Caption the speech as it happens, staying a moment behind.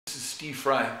Steve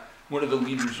Fry, one of the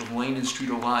leaders of Landgon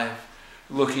Street Alive,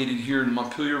 located here in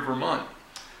Montpelier, Vermont.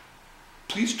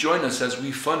 Please join us as we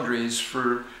fundraise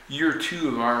for year 2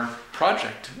 of our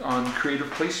project on creative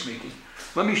placemaking.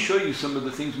 Let me show you some of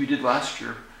the things we did last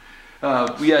year.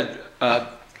 We had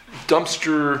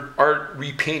dumpster art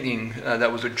repainting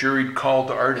that was a juried call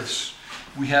to artists.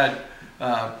 We had,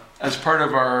 as part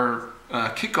of our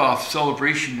kickoff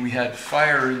celebration, we had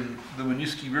fire in the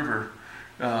Winooski River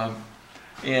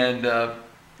and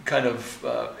kind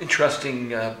of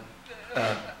interesting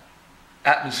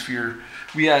atmosphere.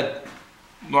 We had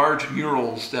large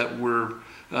murals that were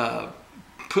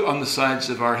put on the sides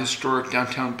of our historic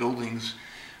downtown buildings.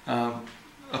 A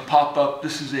pop-up,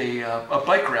 this is a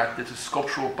bike rack that's a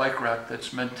sculptural bike rack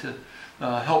that's meant to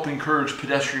help encourage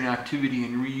pedestrian activity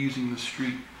and reusing the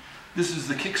street. This is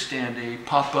the kickstand, a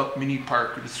pop-up mini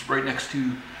park. It's right next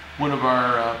to one of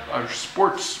our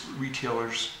sports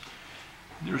retailers.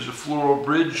 There's a floral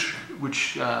bridge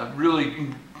which really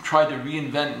tried to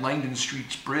reinvent Landgon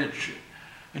Street's bridge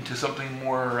into something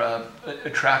more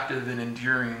attractive and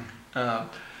endearing.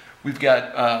 We've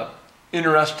got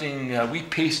interesting wheat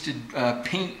pasted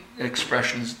paint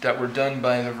expressions that were done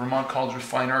by the Vermont College of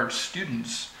Fine Arts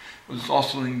students. It was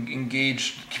also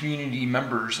engaged community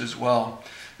members as well.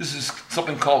 This is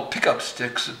something called pickup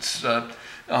sticks. It's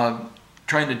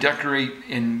trying to decorate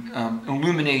and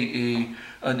illuminate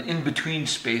an in-between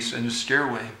space and a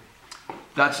stairway.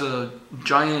 That's a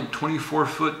giant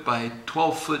 24-foot by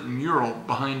 12-foot mural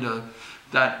behind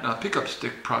that pickup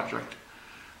stick project.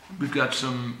 We've got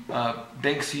some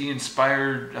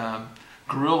Banksy-inspired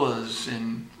gorillas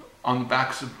on the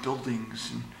backs of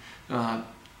buildings, and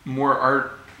more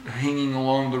art hanging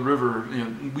along the river. You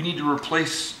know, we need to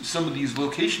replace some of these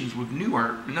locations with new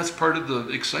art, and that's part of the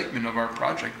excitement of our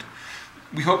project.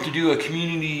 We hope to do a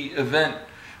community event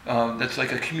that's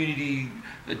like a community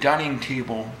dining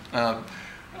table,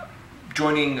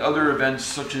 joining other events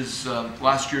such as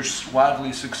last year's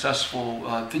wildly successful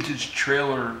vintage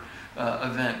trailer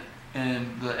event,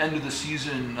 and the end of the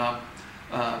season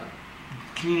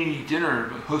community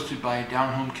dinner hosted by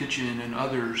Down Home Kitchen and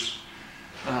others.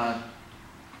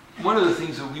 One of the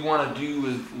things that we want to do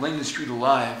with Landgon Street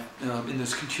Alive in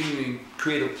this continuing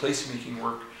creative placemaking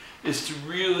work is to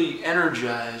really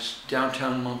energize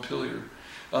downtown Montpelier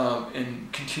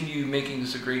and continue making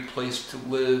this a great place to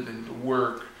live and to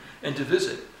work and to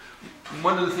visit.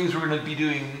 One of the things we're going to be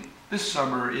doing this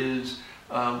summer is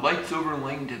Lights Over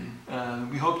Langdon.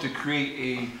 We hope to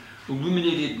create a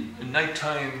illuminated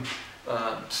nighttime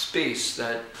space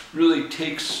that really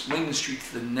takes Landgon Street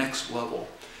to the next level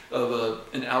of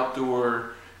an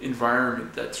outdoor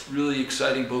environment that's really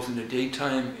exciting both in the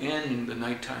daytime and in the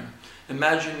nighttime.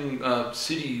 Imagine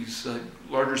cities,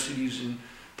 larger cities in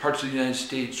parts of the United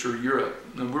States or Europe.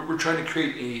 And we're trying to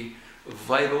create a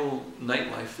vital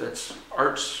nightlife that's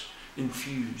arts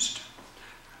infused.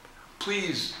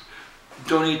 Please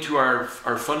donate to our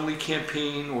Fundly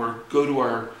campaign, or go to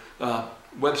our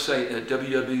website at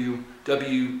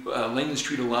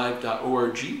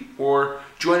www.landgonstreetalive.org, or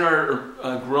join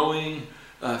our growing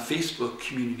Facebook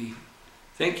community.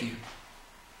 Thank you.